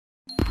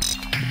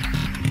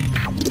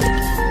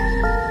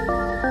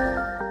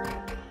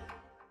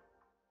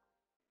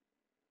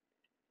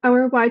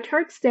Your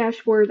YCharts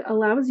dashboard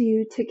allows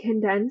you to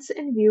condense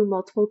and view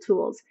multiple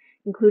tools,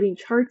 including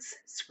charts,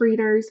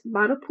 screeners,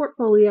 model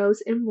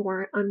portfolios, and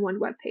more on one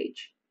web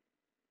page.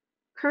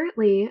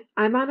 Currently,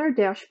 I'm on our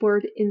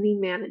dashboard in the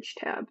Manage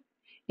tab.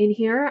 In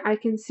here, I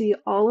can see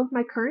all of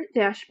my current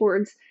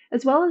dashboards,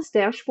 as well as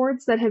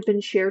dashboards that have been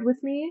shared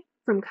with me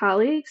from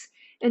colleagues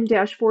and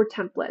dashboard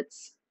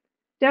templates.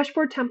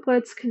 Dashboard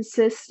templates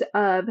consist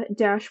of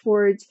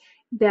dashboards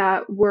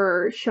that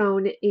were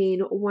shown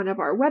in one of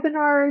our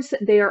webinars.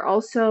 They are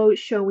also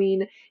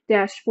showing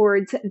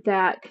dashboards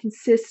that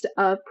consist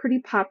of pretty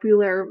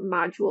popular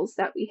modules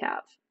that we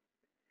have.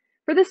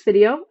 For this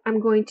video,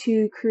 I'm going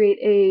to create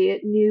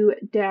a new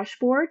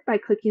dashboard by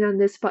clicking on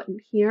this button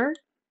here,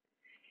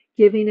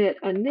 giving it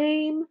a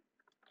name,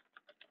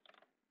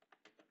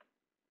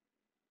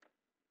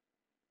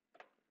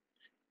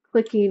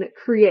 clicking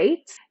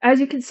create. As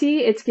you can see,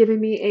 it's giving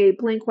me a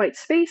blank white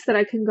space that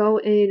I can go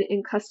in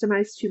and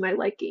customize to my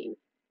liking.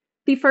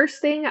 The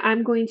first thing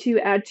I'm going to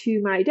add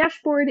to my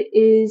dashboard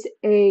is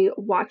a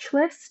watch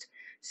list.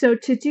 So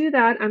to do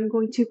that, I'm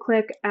going to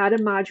click add a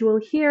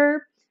module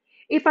here.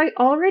 If I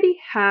already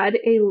had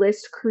a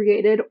list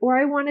created or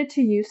I wanted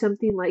to use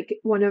something like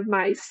one of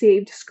my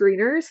saved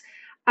screeners,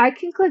 I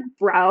can click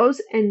browse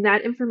and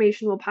that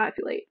information will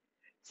populate.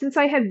 Since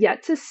I have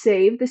yet to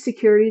save the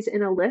securities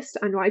in a list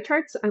on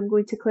YCharts, I'm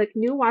going to click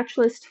new watch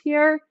list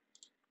here,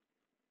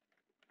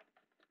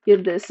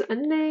 give this a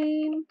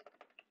name,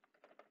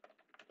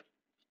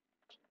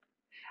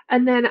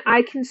 and then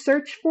I can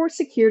search for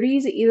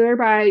securities either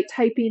by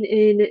typing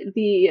in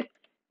the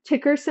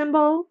ticker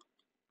symbol.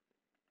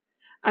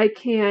 I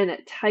can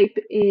type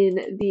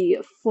in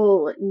the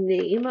full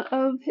name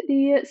of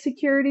the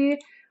security,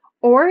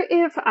 or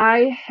if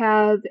I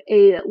have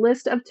a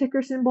list of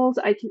ticker symbols,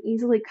 I can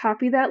easily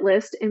copy that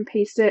list and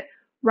paste it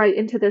right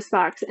into this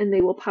box and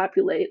they will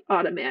populate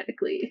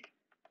automatically.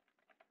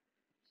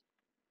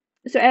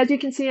 So as you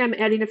can see, I'm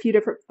adding a few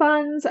different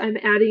funds, I'm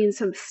adding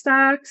some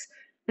stocks,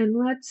 and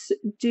let's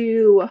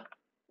do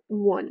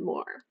one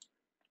more.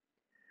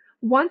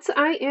 Once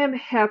I am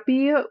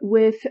happy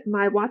with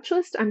my watch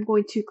list, I'm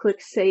going to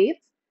click Save,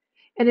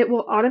 and it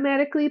will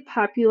automatically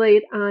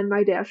populate on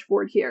my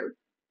dashboard here.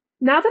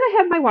 Now that I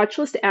have my watch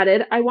list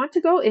added, I want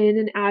to go in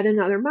and add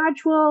another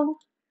module.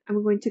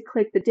 I'm going to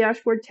click the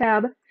Dashboard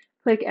tab,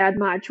 click Add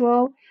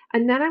Module,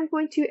 and then I'm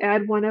going to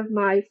add one of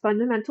my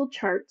fundamental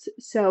charts.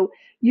 So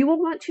you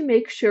will want to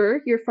make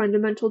sure your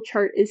fundamental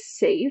chart is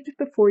saved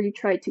before you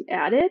try to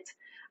add it.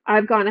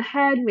 I've gone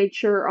ahead, made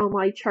sure all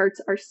my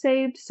charts are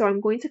saved, so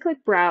I'm going to click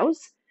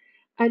Browse,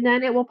 and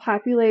then it will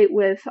populate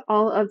with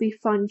all of the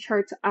fun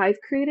charts I've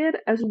created,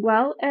 as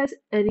well as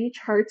any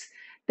charts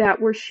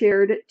that were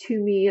shared to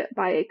me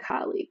by a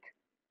colleague.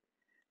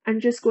 I'm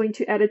just going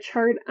to add a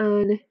chart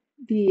on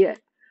the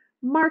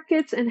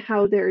markets and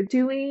how they're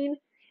doing.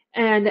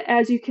 And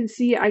as you can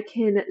see, I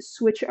can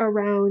switch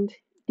around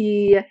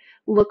the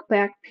look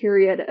back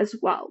period as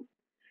well.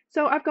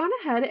 So I've gone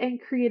ahead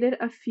and created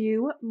a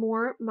few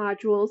more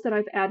modules that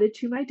I've added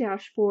to my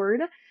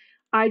dashboard.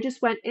 I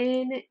just went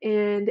in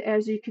and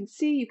as you can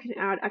see, you can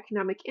add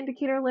economic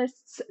indicator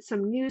lists,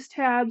 some news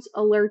tabs,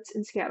 alerts,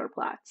 and scatter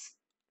plots.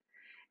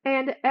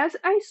 And as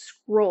I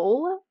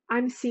scroll,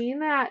 I'm seeing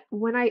that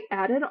when I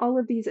added all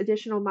of these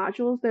additional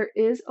modules, there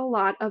is a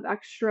lot of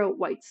extra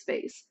white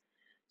space.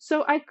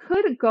 So I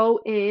could go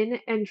in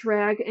and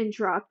drag and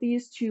drop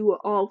these to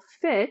all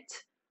fit,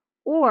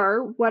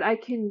 or what I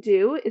can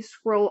do is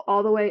scroll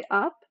all the way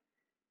up,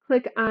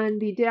 click on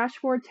the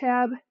Dashboard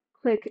tab,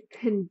 click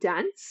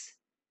Condense.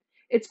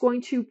 It's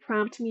going to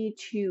prompt me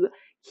to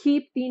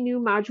keep the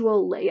new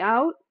module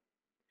layout.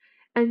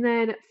 And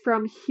then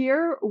from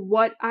here,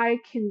 what I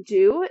can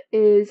do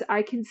is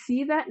I can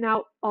see that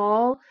now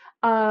all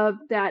of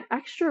that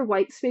extra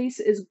white space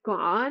is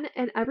gone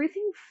and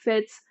everything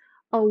fits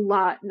a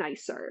lot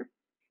nicer.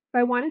 If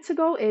I wanted to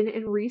go in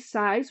and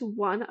resize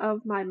one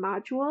of my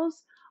modules,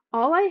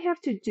 all I have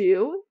to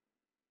do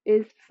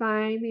is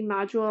find the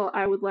module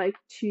I would like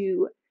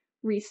to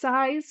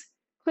resize,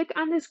 click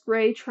on this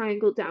gray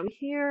triangle down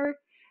here,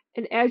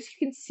 and as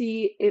you can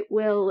see, it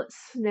will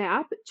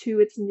snap to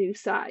its new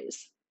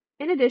size.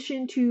 In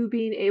addition to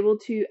being able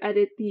to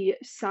edit the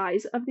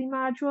size of the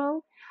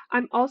module,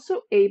 I'm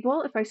also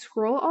able, if I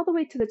scroll all the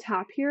way to the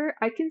top here,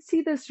 I can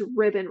see this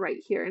ribbon right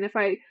here. And if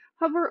I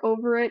hover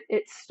over it,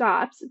 it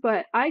stops,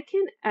 but I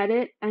can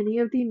edit any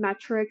of the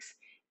metrics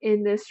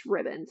in this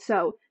ribbon.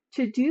 So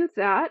to do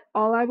that,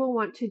 all I will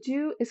want to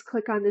do is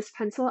click on this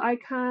pencil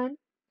icon.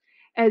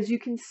 As you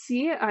can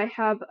see, I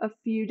have a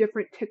few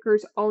different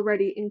tickers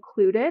already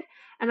included,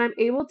 and I'm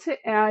able to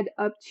add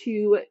up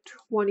to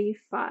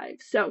 25.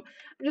 So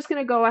I'm just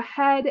going to go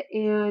ahead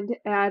and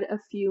add a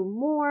few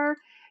more.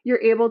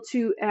 You're able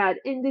to add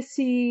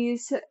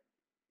indices,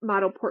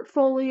 model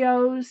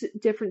portfolios,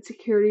 different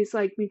securities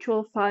like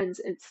mutual funds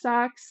and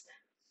stocks.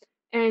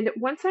 And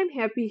once I'm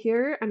happy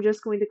here, I'm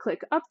just going to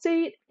click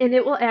update and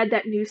it will add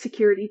that new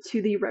security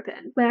to the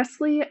ribbon.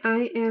 Lastly,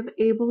 I am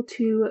able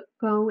to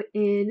go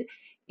in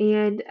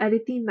and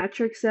edit the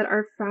metrics that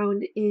are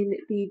found in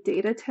the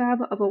Data tab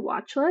of a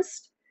watch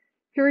list.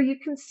 Here you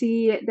can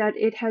see that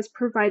it has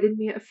provided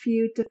me a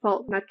few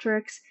default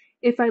metrics.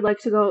 If I'd like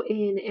to go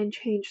in and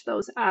change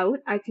those out,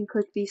 I can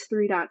click these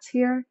three dots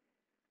here,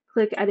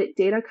 click Edit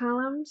Data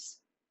Columns,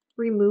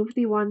 remove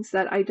the ones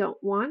that I don't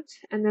want,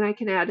 and then I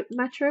can add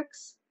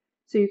metrics.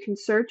 So you can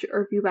search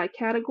or view by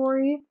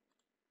category,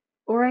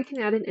 or I can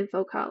add an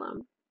info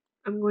column.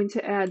 I'm going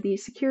to add the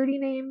security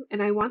name,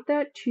 and I want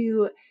that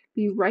to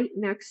be right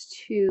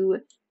next to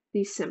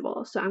the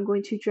symbol. So I'm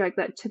going to drag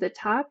that to the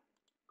top,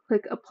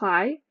 click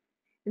Apply,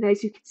 and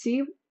as you can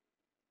see,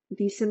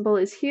 the symbol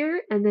is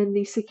here, and then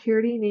the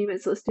security name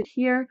is listed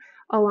here,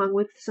 along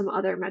with some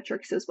other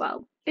metrics as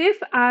well. If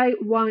I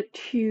want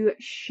to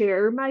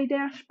share my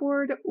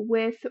dashboard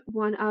with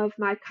one of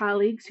my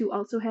colleagues who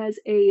also has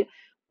a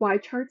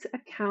YCharts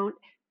account,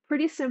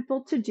 pretty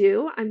simple to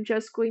do. I'm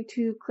just going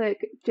to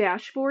click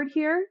Dashboard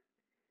here,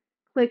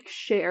 click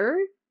Share,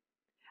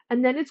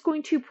 and then it's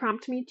going to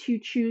prompt me to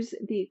choose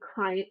the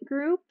client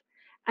group,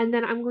 and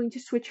then I'm going to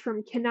switch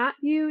from Cannot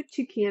View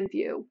to Can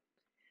View.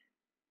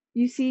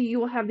 You see, you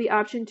will have the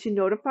option to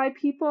notify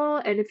people,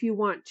 and if you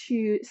want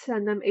to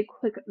send them a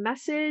quick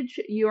message,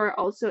 you are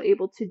also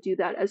able to do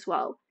that as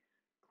well.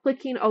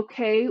 Clicking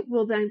OK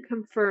will then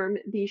confirm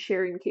the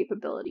sharing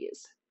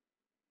capabilities.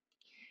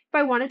 If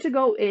I wanted to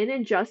go in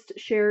and just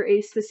share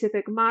a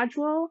specific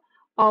module,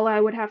 all I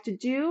would have to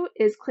do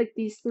is click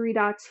these three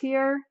dots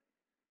here,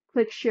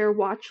 click Share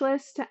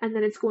Watchlist, and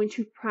then it's going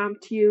to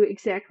prompt you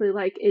exactly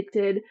like it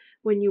did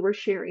when you were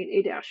sharing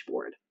a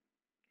dashboard.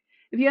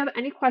 If you have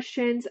any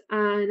questions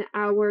on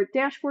our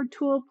dashboard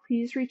tool,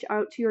 please reach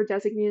out to your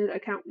designated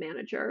account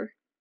manager.